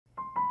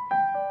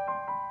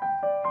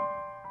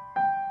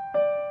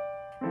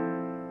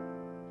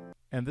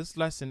In this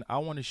lesson, I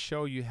want to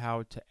show you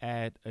how to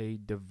add a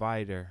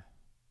divider.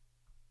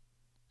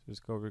 So let's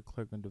go over,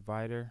 click on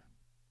divider.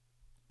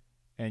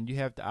 And you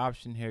have the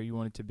option here, you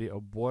want it to be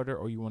a border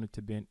or you want it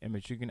to be an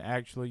image. You can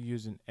actually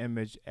use an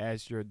image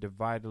as your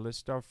divider. Let's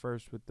start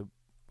first with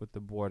the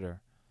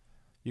border.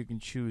 You can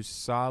choose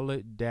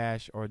solid,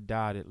 dash, or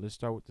dotted. Let's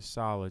start with the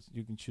solids.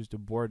 You can choose the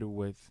border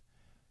width.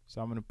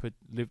 So I'm going to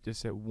leave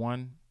this at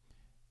 1,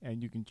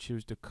 and you can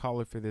choose the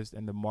color for this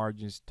and the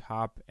margins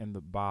top and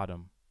the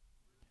bottom.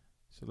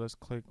 So let's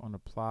click on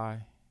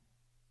apply,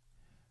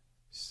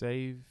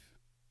 save,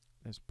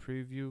 let's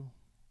preview,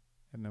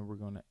 and then we're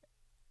going to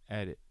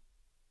edit.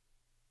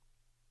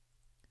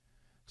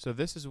 So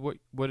this is what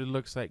it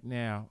looks like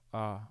now.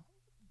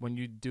 When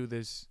you do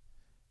this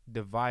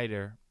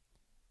divider,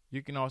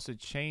 you can also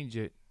change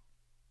it.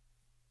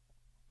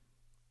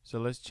 So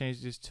let's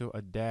change this to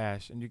a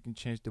dash, and you can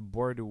change the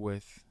border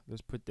width.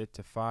 Let's put that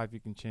to 5. You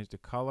can change the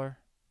color,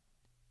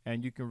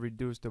 and you can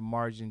reduce the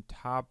margin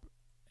top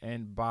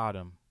and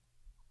bottom.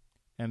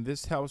 And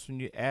this helps when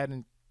you add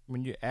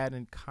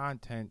in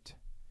content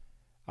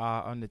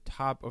on the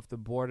top of the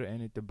border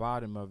and at the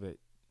bottom of it.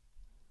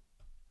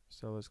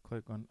 So let's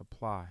click on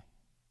apply.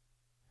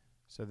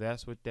 So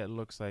that's what that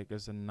looks like.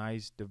 It's a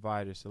nice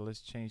divider. So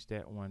let's change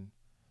that one.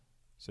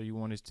 So you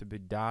want it to be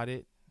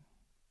dotted,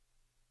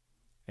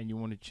 and you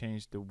want to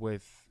change the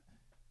width.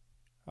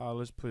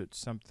 Let's put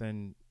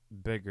something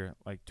bigger,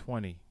 like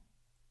 20,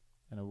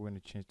 and then we're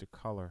going to change the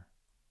color,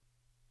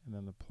 and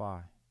then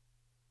apply.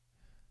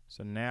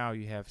 So now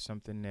you have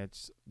something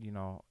that's,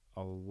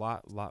 a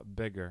lot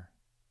bigger.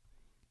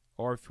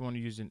 Or if you want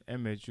to use an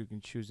image, you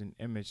can choose an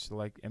image,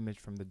 select image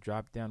from the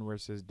drop down where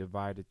it says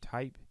divider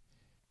type,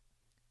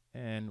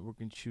 and we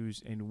can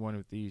choose any one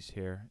of these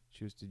here.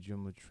 Choose the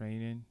Joomla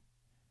training,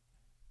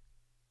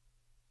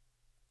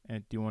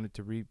 and if you want it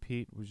to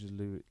repeat, we'll just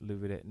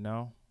leave it at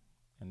no,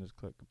 and just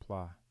click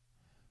apply.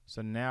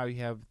 So now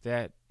you have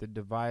the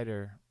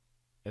divider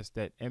as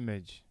that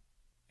image,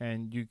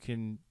 and you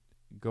can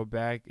go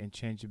back and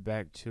change it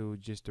back to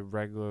just a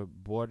regular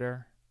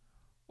border,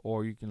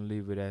 or you can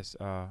leave it as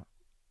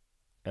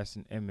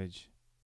an image.